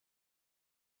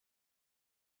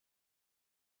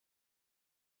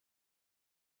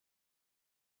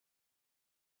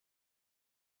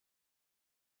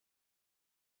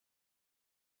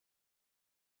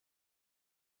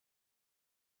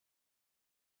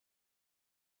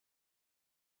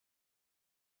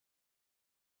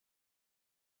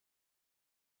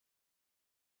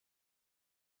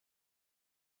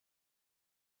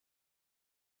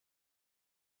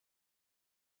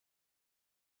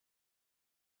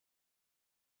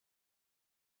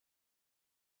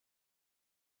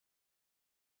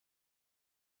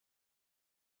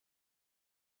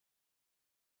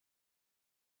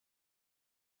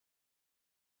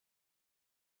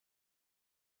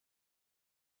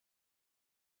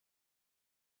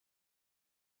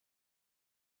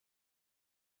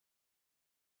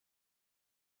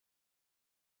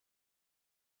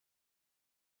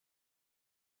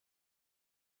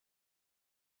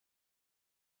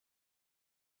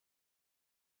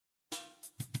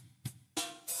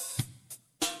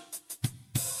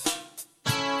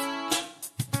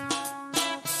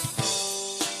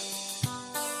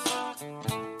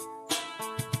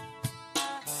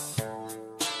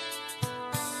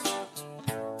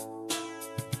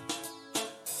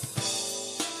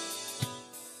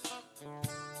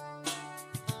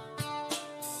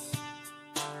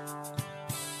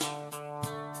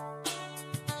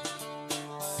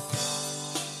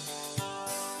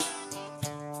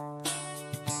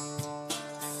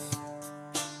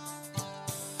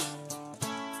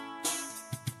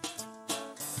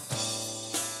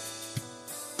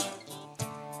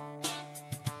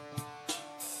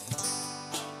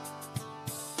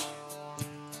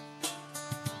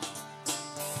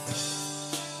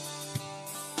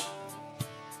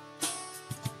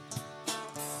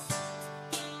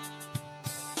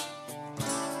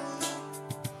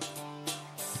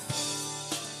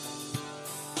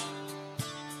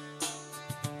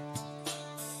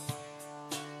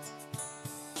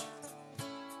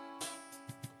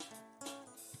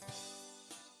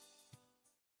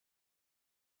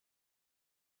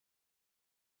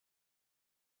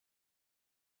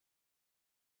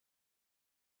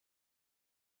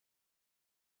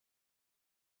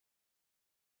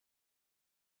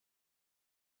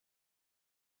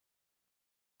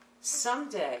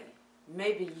Someday,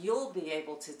 maybe you'll be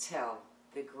able to tell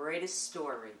the greatest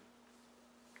story.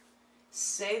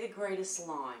 Say the greatest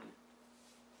line.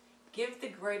 Give the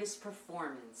greatest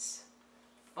performance.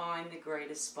 Find the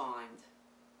greatest find.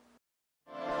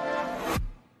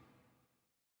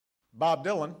 Bob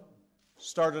Dylan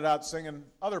started out singing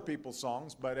other people's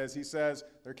songs, but as he says,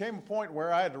 there came a point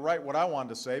where I had to write what I wanted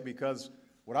to say because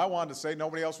what I wanted to say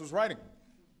nobody else was writing.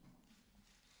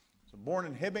 So born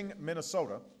in Hibbing,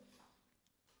 Minnesota,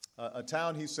 a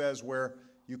town, he says, where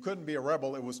you couldn't be a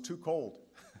rebel, it was too cold.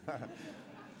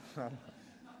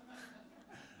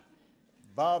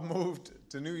 Bob moved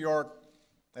to New York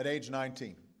at age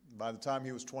 19. By the time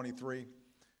he was 23,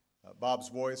 Bob's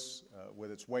voice, with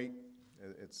its weight,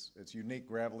 its unique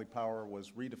gravelly power,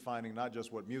 was redefining not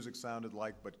just what music sounded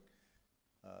like, but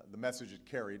the message it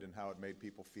carried and how it made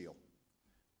people feel.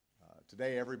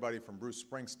 Today, everybody from Bruce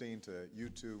Springsteen to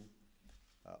U2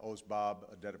 owes Bob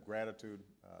a debt of gratitude.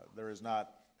 There is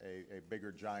not a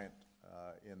bigger giant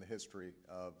in the history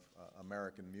of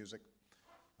American music.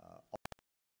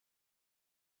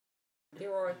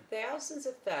 There are thousands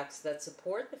of facts that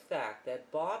support the fact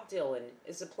that Bob Dylan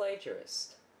is a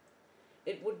plagiarist.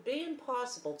 It would be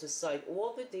impossible to cite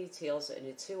all the details in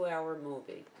a 2-hour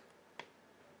movie.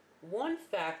 One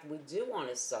fact we do want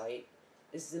to cite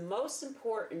is the most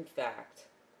important fact,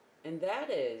 and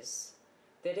that is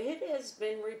that it has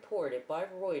been reported by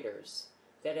Reuters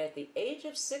that at the age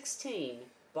of 16,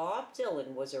 Bob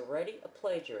Dylan was already a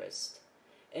plagiarist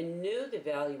and knew the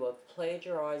value of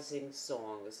plagiarizing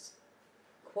songs.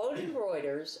 Quoting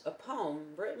Reuters, a poem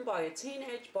written by a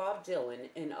teenage Bob Dylan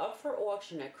and up for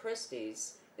auction at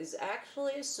Christie's is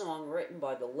actually a song written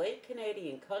by the late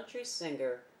Canadian country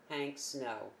singer Hank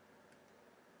Snow.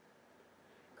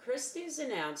 Christie's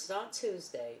announced on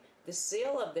Tuesday the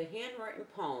sale of the handwritten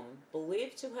poem,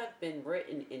 believed to have been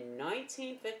written in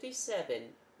 1957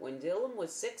 when Dylan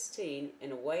was 16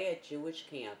 and away at Jewish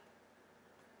camp.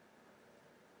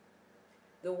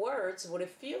 The words, with a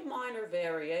few minor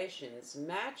variations,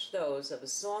 match those of a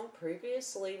song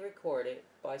previously recorded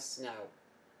by Snow,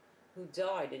 who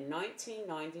died in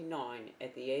 1999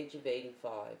 at the age of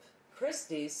 85.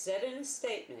 Christie's said in a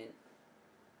statement,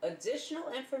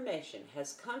 "Additional information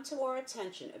has come to our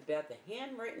attention about the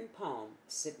handwritten poem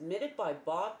submitted by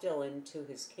Bob Dylan to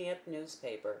his camp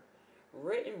newspaper,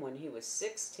 written when he was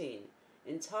 16,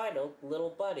 entitled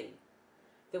Little Buddy.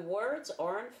 The words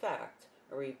are in fact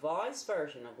a revised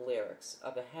version of lyrics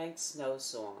of a Hank Snow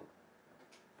song."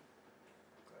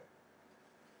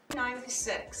 In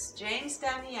 1996, James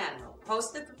Damiano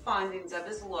posted the findings of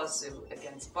his lawsuit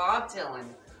against Bob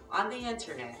Dylan on the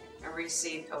internet and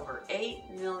received over 8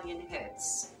 million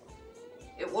hits.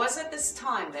 It was at this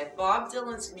time that Bob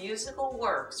Dylan's musical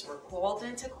works were called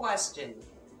into question,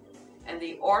 and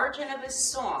the origin of his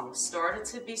songs started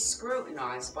to be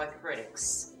scrutinized by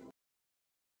critics.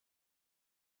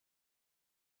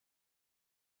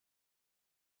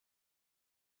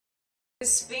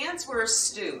 His fans were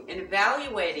astute in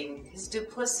evaluating his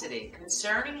duplicity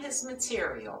concerning his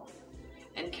material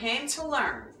and came to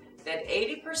learn that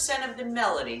 80% of the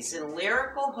melodies and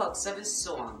lyrical hooks of his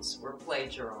songs were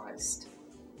plagiarized.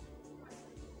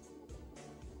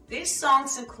 These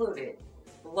songs included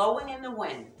Blowing in the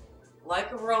Wind,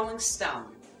 Like a Rolling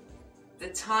Stone,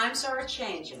 The Times Are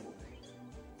A-Changin',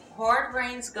 Hard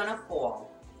Rain's Gonna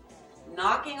Fall,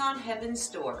 Knocking on Heaven's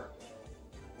Door,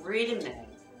 Rita Mae,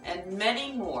 and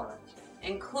many more,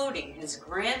 including his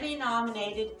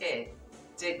Grammy-nominated hit,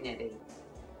 Dignity.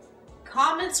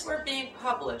 Comments were being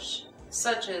published,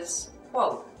 such as,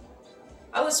 quote,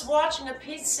 "I was watching a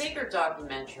Pete Seeger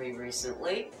documentary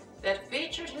recently that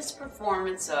featured his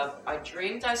performance of I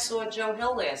Dreamed I Saw Joe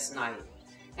Hill Last Night,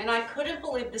 and I couldn't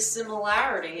believe the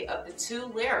similarity of the two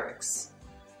lyrics.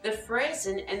 The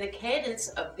phrasing and the cadence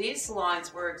of these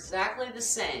lines were exactly the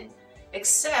same,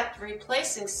 except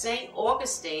replacing St.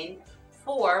 Augustine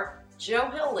for Joe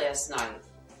Hill Last Night.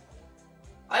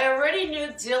 I already knew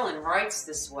Dylan writes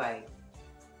this way.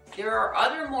 There are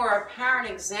other more apparent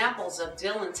examples of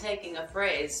Dylan taking a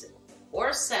phrase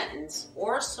or sentence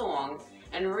or song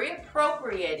and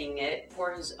reappropriating it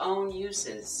for his own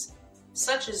uses,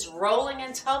 such as rolling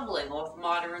and tumbling off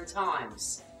Modern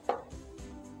Times.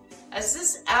 As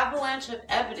this avalanche of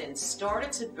evidence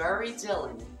started to bury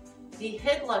Dylan, he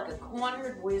hid like a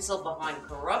cornered weasel behind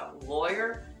corrupt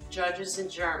lawyer, judges,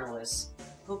 and journalists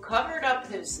who covered up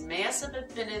his massive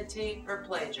affinity for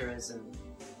plagiarism.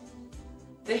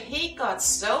 The heat got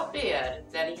so bad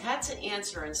that he had to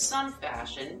answer in some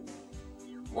fashion.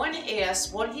 When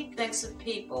asked what he thinks of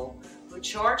people who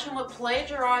charge him with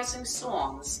plagiarizing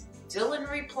songs, Dylan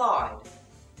replied,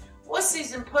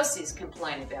 Wussies and pussies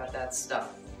complain about that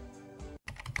stuff.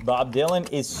 Bob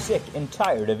Dylan is sick and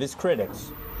tired of his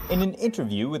critics. In an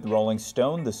interview with Rolling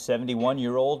Stone, the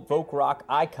 71-year-old folk rock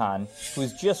icon, who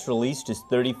has just released his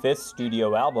 35th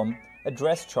studio album,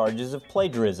 addressed charges of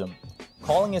plagiarism,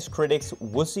 calling his critics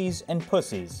wussies and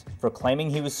pussies for claiming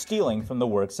he was stealing from the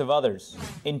works of others.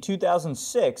 In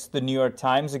 2006, the New York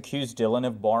Times accused Dylan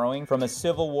of borrowing from a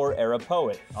Civil War-era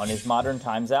poet on his Modern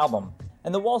Times album,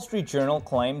 and the Wall Street Journal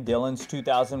claimed Dylan's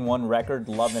 2001 record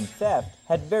Love and Theft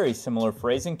had very similar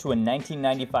phrasing to a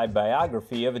 1995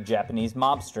 biography of a Japanese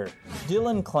mobster.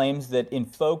 Dylan claims that in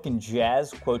folk and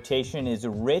jazz, quotation is a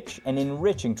rich and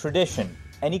enriching tradition,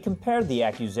 and he compared the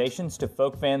accusations to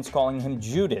folk fans calling him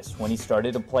Judas when he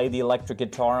started to play the electric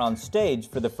guitar on stage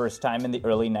for the first time in the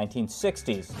early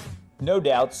 1960s. No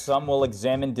doubt some will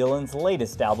examine Dylan's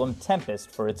latest album, Tempest,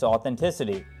 for its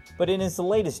authenticity. But in his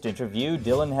latest interview,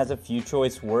 Dylan has a few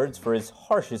choice words for his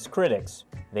harshest critics.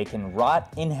 They can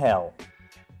rot in hell.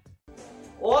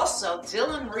 Also,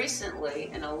 Dylan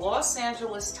recently, in a Los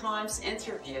Angeles Times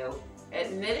interview,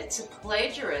 admitted to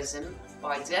plagiarism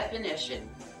by definition.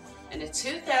 In a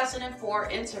 2004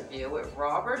 interview with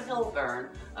Robert Hilburn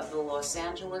of the Los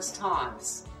Angeles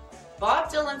Times, Bob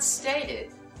Dylan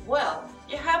stated, "Well,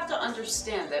 you have to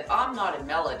understand that I'm not a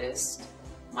melodist.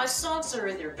 My songs are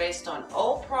either based on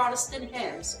old Protestant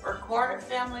hymns or Carter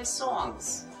family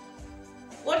songs.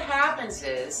 What happens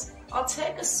is, I'll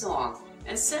take a song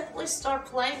and simply start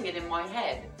playing it in my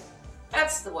head.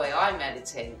 That's the way I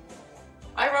meditate.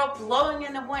 I wrote Blowing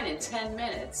in the Wind in 10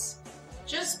 minutes.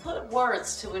 Just put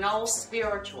words to an old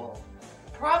spiritual,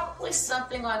 probably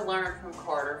something I learned from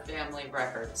Carter family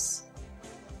records.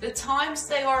 The times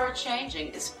they are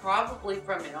a-changing is probably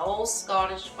from an old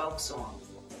Scottish folk song.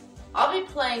 I'll be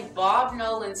playing Bob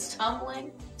Nolan's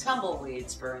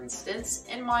Tumbleweeds, for instance,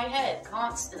 in my head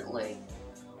constantly,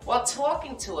 while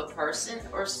talking to a person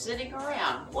or sitting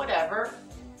around, whatever.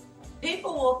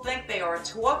 People will think they are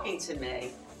talking to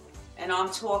me, and I'm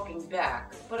talking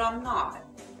back, but I'm not.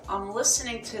 I'm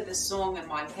listening to the song in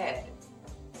my head.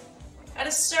 At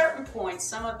a certain point,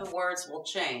 some of the words will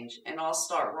change, and I'll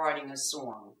start writing a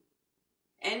song."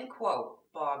 End quote,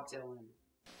 Bob Dylan.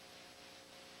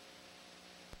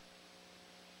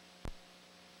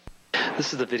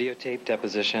 This is the videotape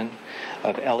deposition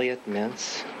of Elliot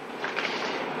Mintz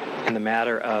in the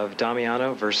matter of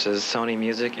Damiano versus Sony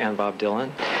Music and Bob Dylan.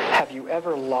 Have you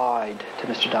ever lied to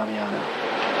Mr. Damiano?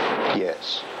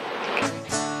 Yes.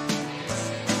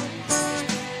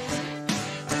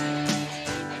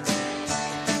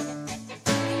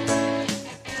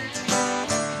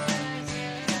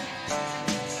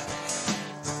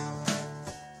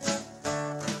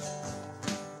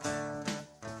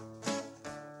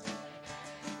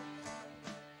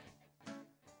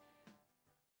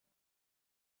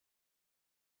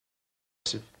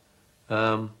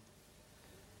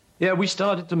 Yeah, we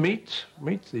started to meet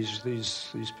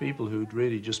these people who'd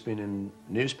really just been in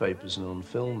newspapers and on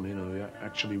film. You know, we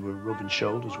actually were rubbing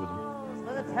shoulders with them.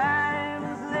 The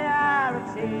times they are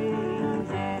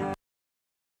a-changing.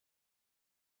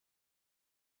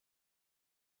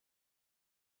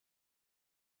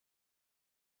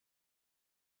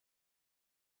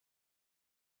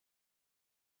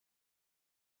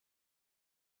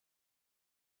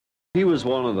 He was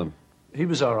one of them. He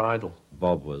was our idol.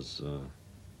 Bob was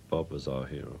our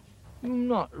hero.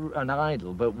 Not an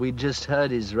idol, but we just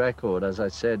heard his record. As I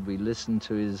said, we listened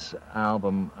to his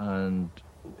album and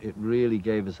it really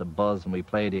gave us a buzz, and we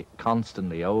played it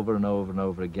constantly, over and over and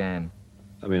over again.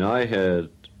 I mean, I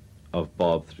heard of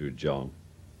Bob through John.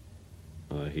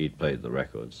 He'd played the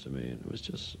records to me, and it was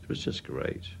just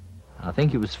great. I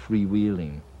think it was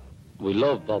freewheeling. We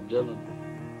love Bob Dylan.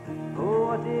 Oh,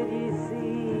 what did you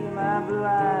see, my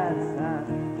blue-eyed son?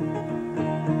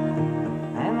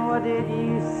 And what did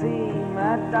you see,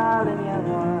 my darling young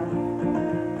one?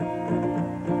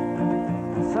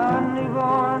 Son,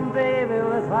 newborn baby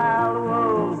with wild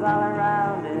wolves all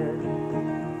around it.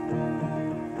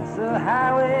 So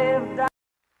highway of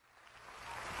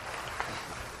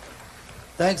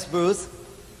Thanks, Bruce.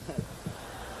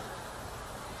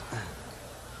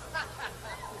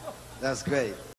 That's great.